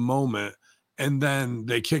 and in the moment. And then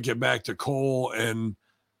they kick it back to Cole and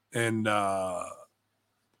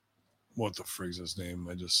what the frig's his name?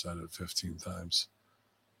 I just said it 15 times.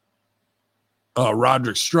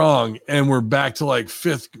 Roderick Strong, and we're back to like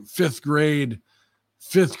fifth grade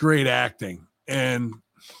acting. And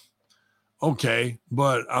okay,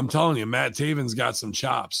 but I'm telling you, Matt Taven's got some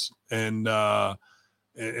chops, and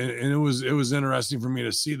it was interesting for me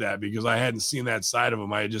to see that because I hadn't seen that side of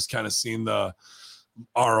him. I had just kind of seen the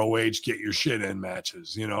ROH get your shit in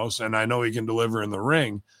matches, So, and I know he can deliver in the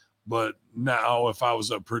ring. But now if I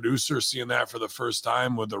was a producer seeing that for the first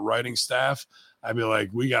time with the writing staff, I'd be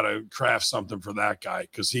like, we got to craft something for that guy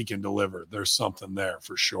because he can deliver. There's something there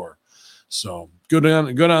for sure. So good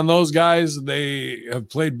on those guys. They have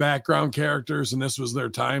played background characters, and this was their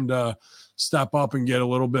time to step up and get a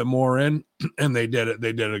little bit more in, and they did it.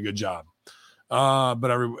 They did a good job.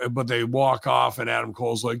 But they walk off, and Adam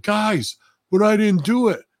Cole's like, guys, but I didn't do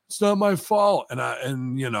it. It's not my fault.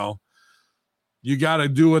 You got to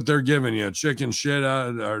do what they're giving you. Chicken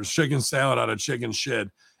salad out of chicken shit.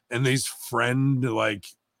 And these friend, like,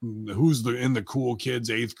 who's in the cool kids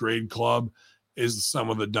 8th grade club is some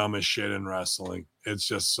of the dumbest shit in wrestling. It's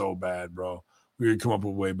just so bad, bro. We could come up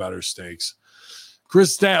with way better stakes.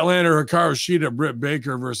 Chris Statlander, Hikaru Shida, Britt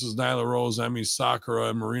Baker versus Nyla Rose, Emi Sakura,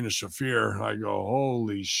 and Marina Shafir. I go,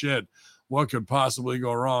 holy shit. What could possibly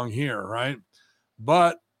go wrong here, right?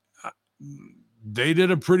 But they did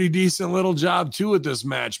a pretty decent little job too at this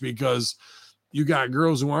match because you got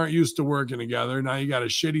girls who aren't used to working together. Now you got a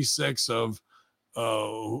shitty 6 of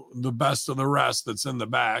the best of the rest that's in the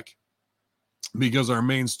back because our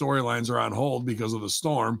main storylines are on hold because of the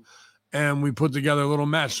storm. And we put together a little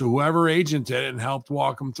match. So whoever agented it and helped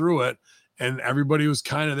walk them through it, and everybody was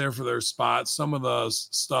kind of there for their spot. Some of the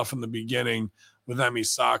stuff in the beginning with Emi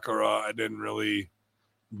Sakura, I didn't really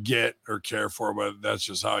get or care for, but that's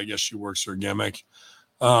just how I guess she works her gimmick.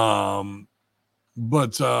 But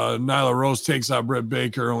Nyla Rose takes out Britt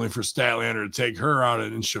Baker only for Statlander to take her out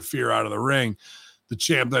and Shafir out of the ring. The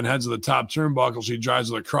champ then heads to the top turnbuckle. She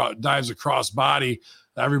dives across body,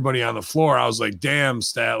 everybody on the floor. I was like, damn,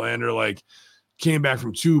 Statlander, like came back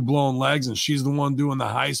from 2 blown legs and she's the one doing the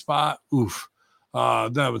high spot. Oof.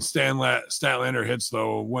 Then when Statlander hits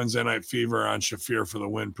the Wednesday Night Fever on Shafir for the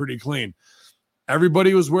win, pretty clean.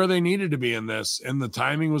 Everybody was where they needed to be in this, and the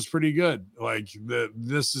timing was pretty good. Like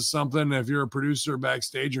this is something, if you're a producer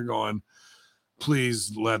backstage, you're going,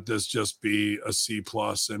 please let this just be a C+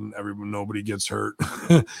 and nobody gets hurt.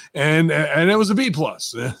 and it was a B+.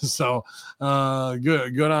 So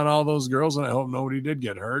good on all those girls, and I hope nobody did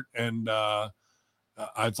get hurt. And I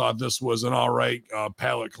thought this was an all right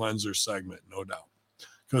palate cleanser segment, no doubt,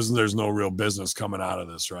 because there's no real business coming out of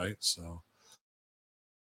this, right? So.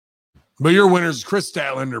 But your winners, Chris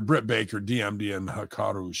Statlander, Britt Baker, DMD, and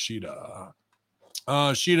Hikaru Shida.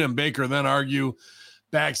 Shida and Baker then argue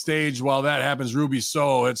backstage. While that happens, Ruby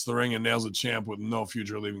Soho hits the ring and nails the champ with no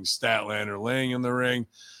future, leaving Statlander laying in the ring.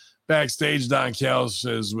 Backstage, Don Callis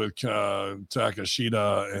is with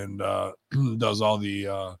Takashita and does all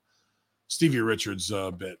the Stevie Richards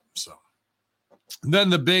bit. So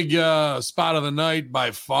then the big spot of the night,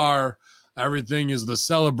 by far, everything is the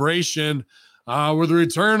celebration. With the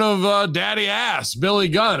return of Daddy Ass, Billy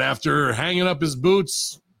Gunn, after hanging up his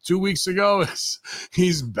boots 2 weeks ago,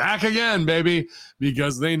 he's back again, baby,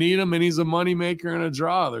 because they need him, and he's a moneymaker and a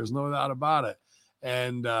draw. There's no doubt about it.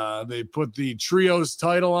 And they put the trios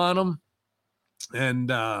title on him, and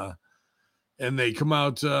they come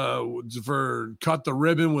out for cut the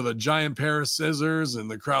ribbon with a giant pair of scissors, and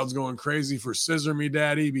the crowd's going crazy for Scissor Me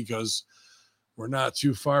Daddy because we're not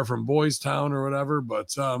too far from Boys Town or whatever,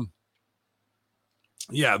 but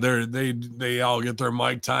yeah, they all get their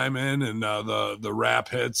mic time in, and the rap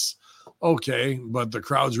hits Okay, but the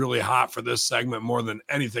crowd's really hot for this segment more than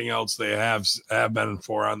anything else they have been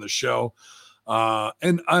for on the show.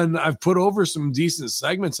 And I've put over some decent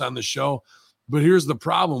segments on the show, but here's the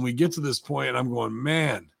problem. We get to this point and I'm going,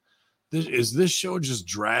 man, this show just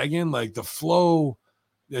dragging? Like the flow,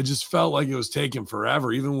 it just felt like it was taking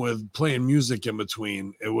forever, even with playing music in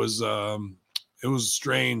between. It was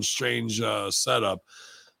strange setup.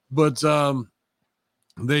 But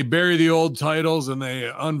they bury the old titles and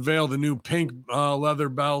they unveil the new pink leather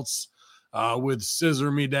belts with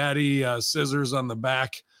Scissor Me Daddy scissors on the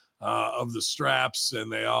back of the straps,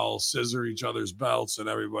 and they all scissor each other's belts and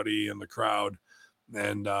everybody in the crowd.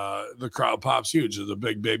 And the crowd pops huge. It's a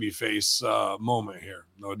big baby face moment here,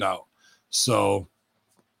 no doubt. So,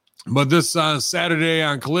 but this Saturday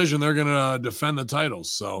on Collision, they're going to defend the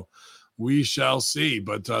titles. So we shall see.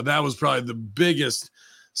 But that was probably the biggest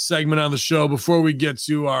segment on the show before we get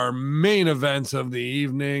to our main event of the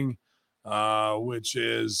evening, which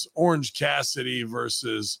is Orange Cassidy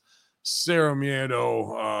versus Cero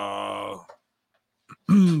Miedo,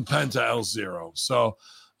 Penta El Zero. So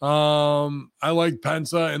I like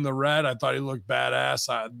Penta in the red. I thought he looked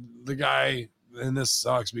badass. The guy, and this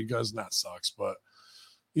sucks because not sucks, but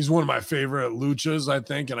he's one of my favorite luchas, I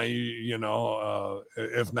think. And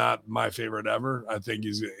if not my favorite ever, I think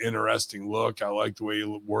he's an interesting look. I like the way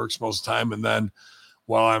he works most of the time. And then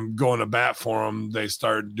while I'm going to bat for him, they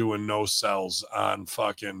start doing no sells on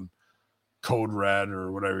fucking Code Red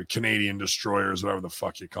or whatever, Canadian Destroyers, whatever the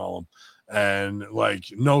fuck you call them. And like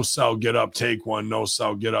no sell, get up, take one, no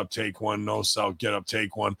sell, get up, take one, no sell, get up,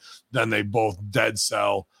 take one. Then they both dead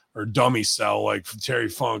sell or dummy sell like Terry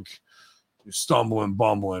Funk, stumbling,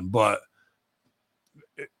 bumbling. But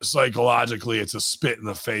psychologically, it's a spit in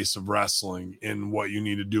the face of wrestling in what you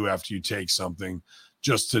need to do after you take something,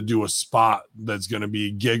 just to do a spot that's going to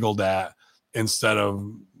be giggled at instead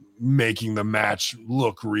of making the match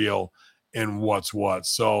look real and what's what.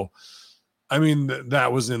 So, I mean,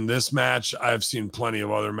 that was in this match. I've seen plenty of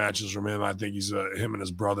other matches from him. I think him and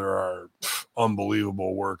his brother are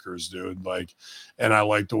unbelievable workers, dude. Like, and I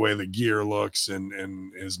like the way the gear looks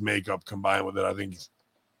and his makeup combined with it. I think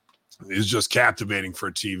is just captivating for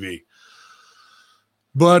TV.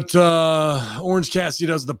 But Orange Cassidy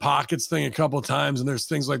does the pockets thing a couple of times, and there's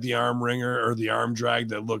things like the arm wringer or the arm drag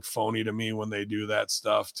that look phony to me when they do that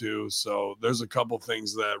stuff too. So there's a couple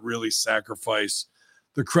things that really sacrifice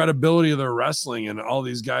the credibility of their wrestling, and all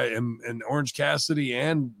these guys and Orange Cassidy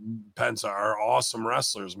and Penta are awesome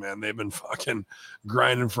wrestlers, man. They've been fucking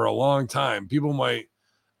grinding for a long time. People might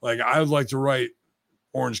I would like to write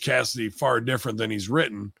Orange Cassidy far different than he's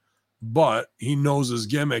written, but he knows his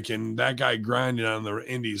gimmick, and that guy grinded on the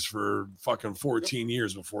indies for fucking 14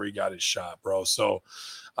 years before he got his shot, bro. So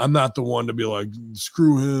I'm not the one to be like,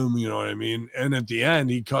 screw him, you know what I mean? And at the end,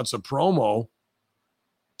 he cuts a promo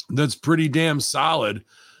that's pretty damn solid.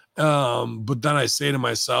 But then I say to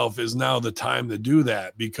myself, is now the time to do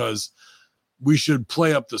that? Because we should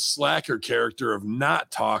play up the slacker character of not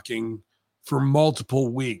talking for multiple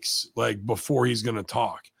weeks, like before he's going to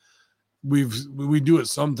talk. We do it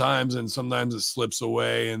sometimes, and sometimes it slips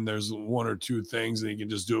away and there's one or two things and he can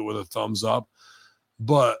just do it with a thumbs up.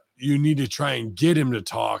 But you need to try and get him to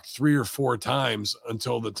talk 3 or 4 times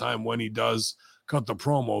until the time when he does cut the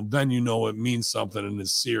promo. Then you know it means something and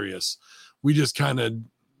is serious. We just kind of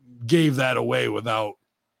gave that away without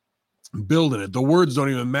building it. The words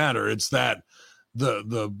don't even matter. It's that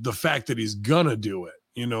the fact that he's gonna do it,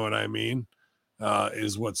 you know what I mean,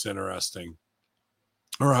 is what's interesting.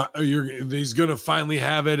 Or he's gonna finally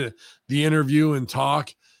have it, the interview and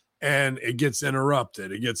talk, and it gets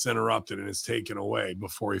interrupted. It gets interrupted and it's taken away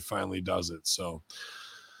before he finally does it. So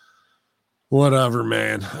whatever,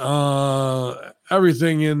 man.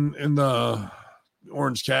 Everything in the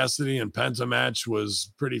Orange Cassidy and Penta match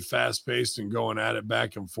was pretty fast paced and going at it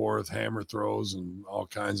back and forth, hammer throws and all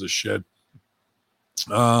kinds of shit.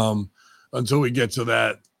 Until we get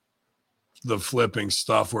to the flipping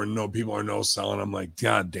stuff where people are no selling. I'm like,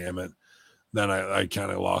 God damn it. Then I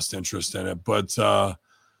kind of lost interest in it. But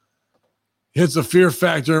hits a fear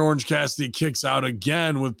factor. Orange Cassidy kicks out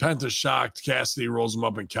again with Penta shocked. Cassidy rolls him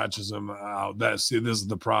up and catches him out. This is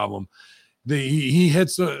the problem.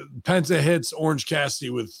 Penta hits Orange Cassidy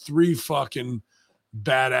with 3 fucking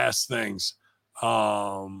badass things.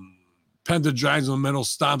 Penta drags in the middle,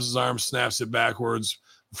 stomps his arm, snaps it backwards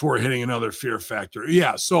before hitting another fear factor.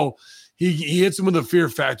 Yeah, so he hits him with a fear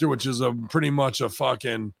factor, which is pretty much a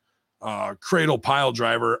fucking cradle pile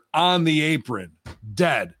driver on the apron.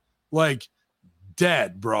 Dead. Like,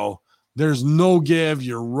 dead, bro. There's no give.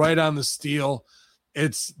 You're right on the steel.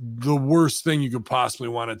 It's the worst thing you could possibly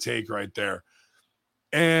want to take right there.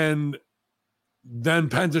 And then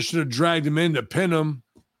Penta should have dragged him in to pin him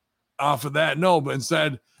off of that. No, but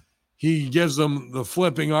instead he gives him the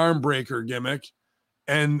flipping arm breaker gimmick,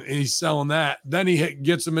 and he's selling that. Then he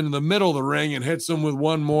gets him into the middle of the ring and hits him with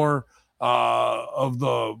one more of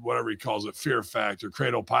the, whatever he calls it, fear factor,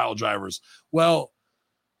 cradle pile drivers. Well,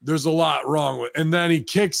 there's a lot wrong with, and then he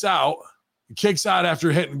kicks out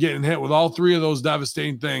after getting hit with all three of those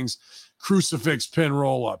devastating things. Crucifix pin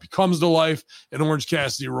roll up. He comes to life, and Orange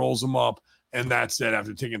Cassidy rolls him up, and that's it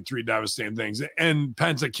after taking three devastating things. And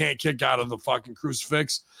Penta can't kick out of the fucking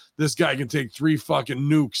crucifix. This guy can take three fucking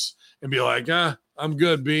nukes and be like, I'm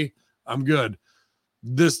good, B. I'm good.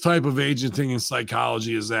 This type of agenting and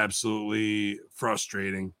psychology is absolutely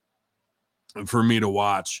frustrating for me to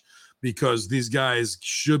watch, because these guys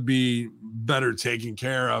should be better taken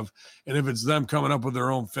care of. And if it's them coming up with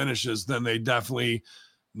their own finishes, then they definitely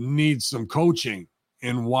need some coaching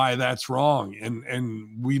in why that's wrong.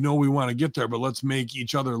 And we know we want to get there, but let's make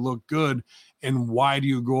each other look good. And why do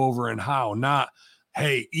you go over and how? Not,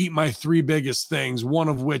 hey, eat my three biggest things, one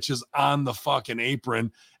of which is on the fucking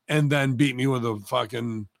apron, and then beat me with a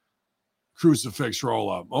fucking crucifix roll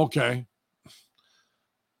up. Okay.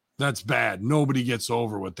 That's bad. Nobody gets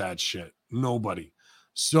over with that shit. Nobody.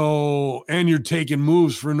 So, and you're taking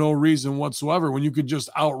moves for no reason whatsoever when you could just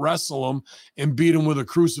out wrestle them and beat them with a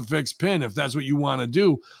crucifix pin. If that's what you want to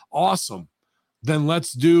do, awesome. Then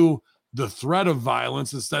let's do the threat of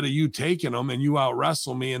violence instead of you taking them and you out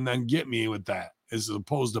wrestle me and then get me with that, as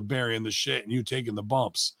opposed to burying the shit and you taking the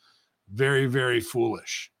bumps. Very, very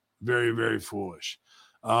foolish. Very, very foolish.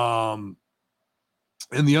 And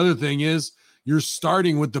the other thing is, you're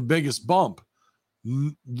starting with the biggest bump.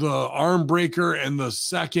 The arm breaker and the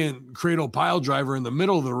second cradle pile driver in the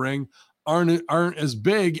middle of the ring aren't as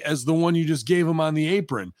big as the one you just gave him on the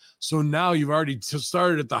apron. So now you've already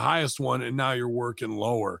started at the highest one, and now you're working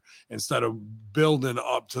lower instead of building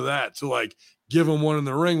up to that, to like give him one in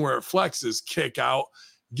the ring where it flexes, kick out,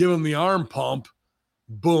 give him the arm pump,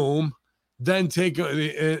 boom, then take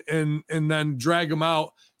and then drag him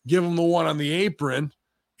out, give him the one on the apron,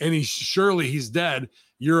 and he's dead.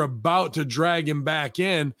 You're about to drag him back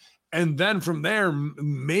in. And then from there,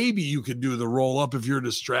 maybe you could do the roll up if you're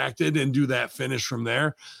distracted and do that finish from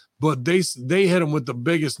there. But they hit him with the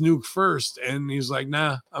biggest nuke first, and he's like,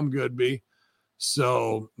 nah, I'm good, B.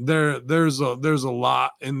 So there's a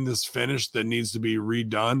lot in this finish that needs to be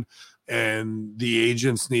redone. And the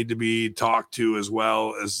agents need to be talked to as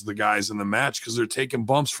well as the guys in the match, because they're taking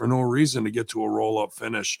bumps for no reason to get to a roll up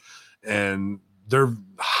finish. And they're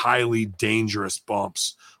highly dangerous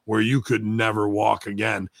bumps where you could never walk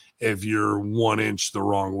again if you're 1 inch the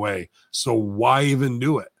wrong way. So why even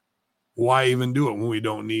do it? Why even do it when we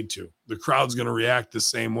don't need to? The crowd's going to react the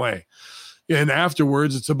same way. And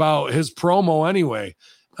afterwards, it's about his promo anyway,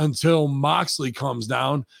 until Moxley comes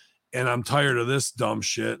down. And I'm tired of this dumb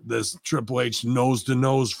shit. This Triple H nose to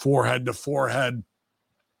nose, forehead to forehead,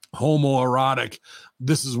 homoerotic.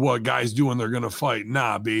 This is what guys do when they're going to fight.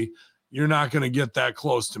 Nah, B. You're not going to get that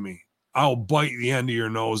close to me. I'll bite the end of your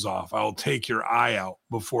nose off. I'll take your eye out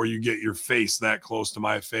before you get your face that close to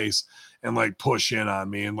my face and like push in on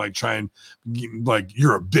me and like try and like,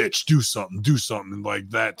 you're a bitch, do something, and like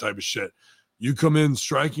that type of shit. You come in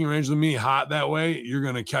striking range with me hot that way, you're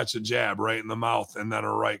going to catch a jab right in the mouth and then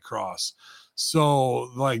a right cross.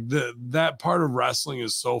 So like that part of wrestling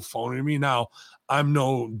is so phony to me. Now, I'm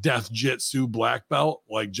no death jitsu black belt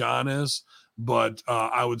like John is. But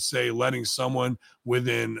I would say letting someone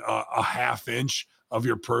within a half inch of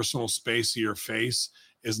your personal space of your face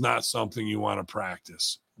is not something you want to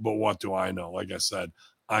practice. But what do I know? Like I said,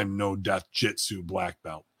 I'm no death jitsu black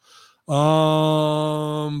belt.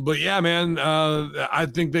 But yeah, man, I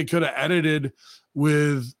think they could have edited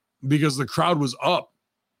because the crowd was up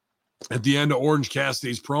at the end of Orange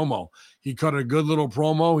Cassidy's promo. He cut a good little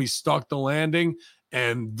promo. He stuck the landing.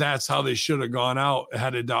 And that's how they should have gone out,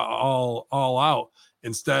 headed all out.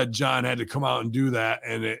 Instead, John had to come out and do that,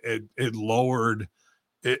 and it lowered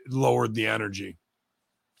the energy.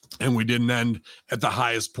 And we didn't end at the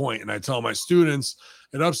highest point. And I tell my students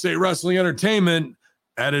at Upstate Wrestling Entertainment,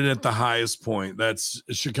 edit at the highest point. That's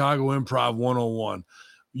Chicago Improv 101.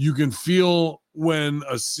 You can feel when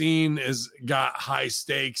a scene is got high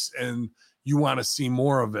stakes and you want to see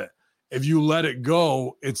more of it. If you let it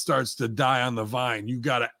go, it starts to die on the vine. You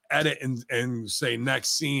got to edit and say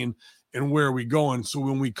next scene and where are we going. So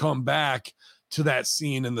when we come back to that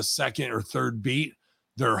scene in the second or third beat,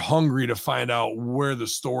 they're hungry to find out where the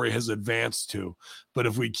story has advanced to. But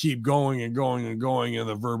if we keep going and going and going in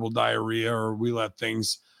the verbal diarrhea, or we let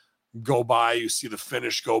things go by, you see the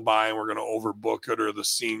finish go by and we're going to overbook it, or the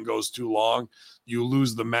scene goes too long, you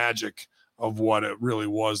lose the magic of what it really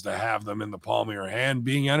was to have them in the palm of your hand,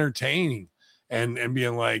 being entertaining and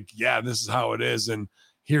being like, yeah, this is how it is. And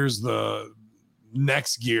here's the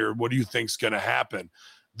next gear. What do you think's going to happen?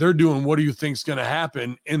 They're doing what do you think's going to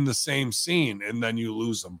happen in the same scene, and then you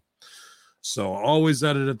lose them. So always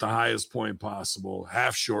edit at the highest point possible.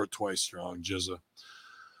 Half short, twice strong, Jizza.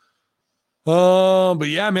 But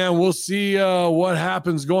yeah, man, we'll see what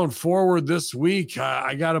happens going forward this week.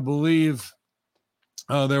 I gotta believe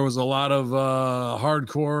there was a lot of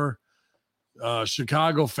hardcore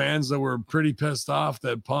Chicago fans that were pretty pissed off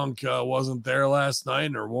that Punk wasn't there last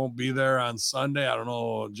night or won't be there on Sunday. I don't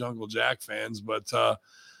know, Jungle Jack fans, but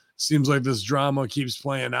seems like this drama keeps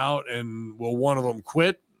playing out. And will one of them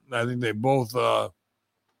quit? I think they both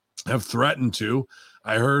have threatened to.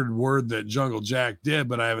 I heard word that Jungle Jack did,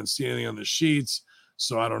 but I haven't seen anything on the sheets.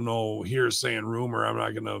 So I don't know, hearsay and rumor. I'm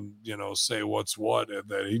not going to, say what's what.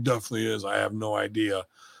 That he definitely is. I have no idea.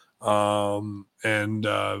 Very,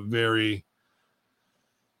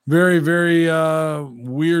 very, very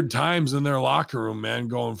weird times in their locker room, man,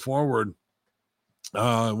 going forward.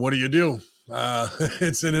 What do?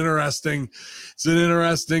 It's an interesting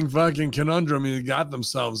fucking conundrum you got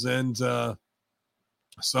themselves in.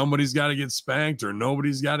 Somebody's got to get spanked, or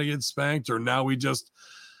nobody's got to get spanked, or now we just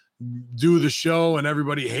do the show and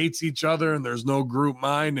everybody hates each other and there's no group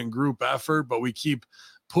mind and group effort, but we keep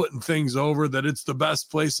putting things over that it's the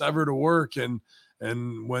best place ever to work. And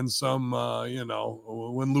when some,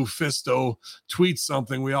 when Lufisto tweets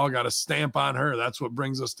something, we all got to stamp on her. That's what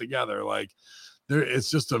brings us together. Like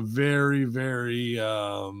it's just a very, very,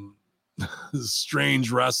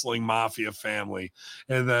 strange wrestling mafia family,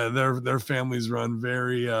 and their families run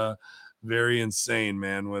very very insane,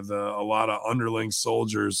 man, with a lot of underling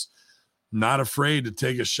soldiers not afraid to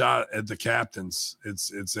take a shot at the captains.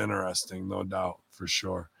 It's interesting, no doubt, for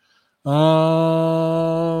sure.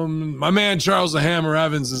 My man Charles the Hammer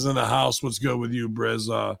Evans is in the house. What's good with you,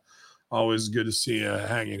 Briz? Always good to see you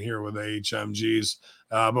hanging here with the HMGs.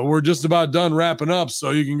 But we're just about done wrapping up,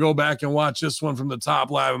 so you can go back and watch this one from the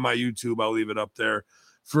top live on my YouTube. I'll leave it up there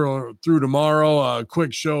through tomorrow. A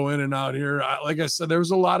quick show in and out here. Like I said, there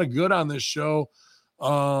was a lot of good on this show,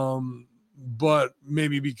 but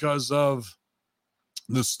maybe because of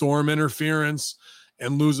the storm interference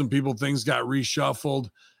and losing people, things got reshuffled.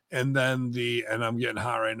 And then and I'm getting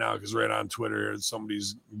hot right now because right on Twitter,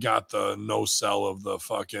 somebody's got the no sell of the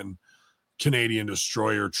fucking Canadian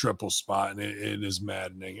Destroyer triple spot, and it is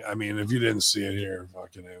maddening. I mean, if you didn't see it here,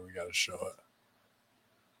 fucking we got to show it.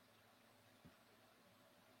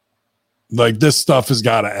 Like, this stuff has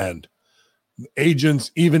got to end.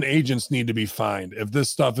 Even agents need to be fined. If this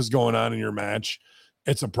stuff is going on in your match,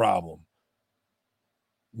 it's a problem.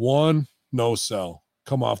 1, no sell.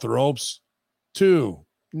 Come off the ropes. 2,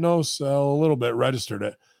 no sell. A little bit, registered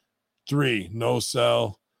it. 3, no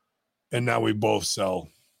sell. And now we both sell.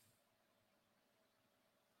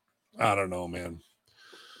 I don't know, man.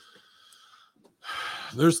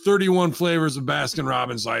 There's 31 flavors of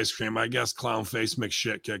Baskin-Robbins ice cream. I guess Clown Face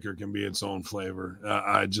McShit Kicker can be its own flavor.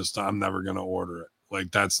 I'm never going to order it.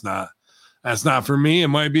 Like, that's not for me. It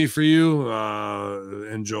might be for you.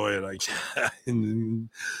 Enjoy it.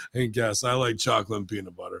 I guess I like chocolate and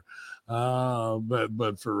peanut butter.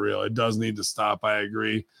 But for real, it does need to stop. I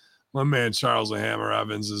agree. My man Charles the Hammer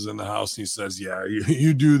Evans is in the house. And he says, "Yeah,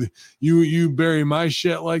 you bury my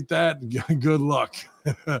shit like that. Good luck.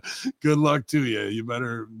 Good luck to you. You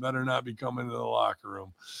better not be coming to the locker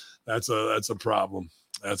room. That's a problem.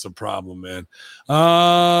 That's a problem, man.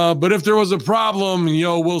 But if there was a problem,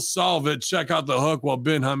 we'll solve it. Check out the hook while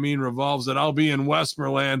Bin Hameen revolves it. I'll be in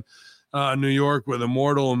Westmoreland, New York, with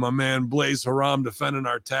Immortal and my man Blaze Haram defending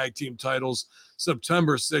our tag team titles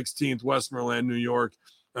September 16th, Westmoreland, New York.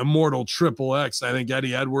 Immortal Triple X. I think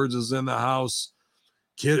Eddie Edwards is in the house.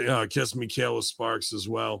 Kiss Me Kayla Sparks as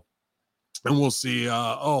well. And we'll see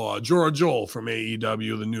Jora Joel from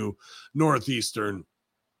AEW, the new Northeastern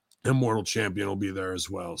Immortal Champion, will be there as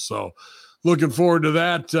well. So looking forward to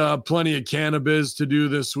that. Plenty of cannabis to do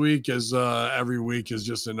this week, as every week is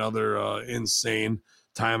just another insane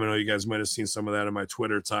time. I know you guys might have seen some of that in my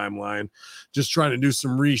Twitter timeline. Just trying to do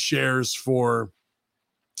some reshares for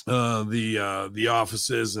the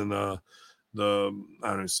offices and the I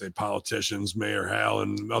don't know, say politicians, Mayor Hal,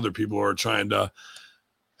 and other people who are trying to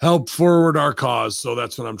help forward our cause. So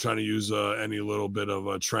that's what I'm trying to use any little bit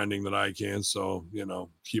of trending that I can. So,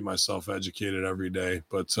 keep myself educated every day.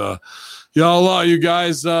 But y'all, you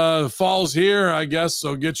guys, fall's here, I guess.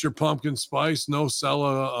 So get your pumpkin spice, no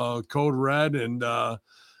sell code red, and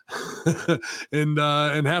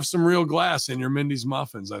and have some real glass in your Mindy's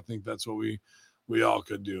muffins. I think that's what we we all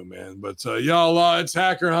could do, man. But y'all, it's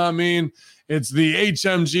Hacker Hameen. It's the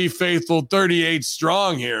HMG faithful 38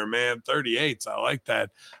 strong here, man. 38. I like that.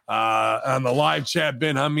 On the live chat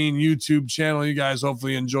Ben Hameen YouTube channel. You guys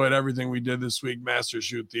hopefully enjoyed everything we did this week. Master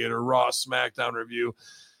Shoot Theater, Raw, SmackDown review.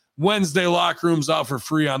 Wednesday locker rooms out for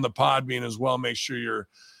free on the Podbean as well. Make sure you're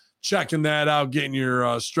checking that out, getting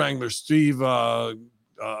your Strangler Steve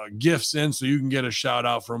gifts in so you can get a shout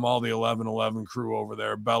out from all the 1111 crew over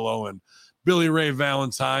there, Bello and Billy Ray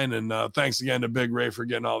Valentine. And thanks again to Big Ray for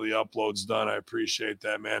getting all the uploads done. I appreciate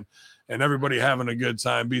that, man. And everybody having a good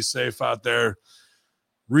time. Be safe out there.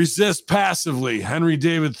 Resist passively. Henry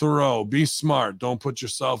David Thoreau. Be smart. Don't put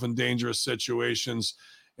yourself in dangerous situations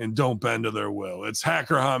and don't bend to their will. It's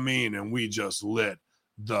Hacker Hameen, and we just lit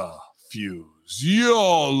the fuse.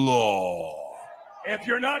 YOLO. If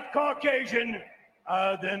you're not Caucasian,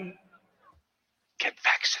 then get back.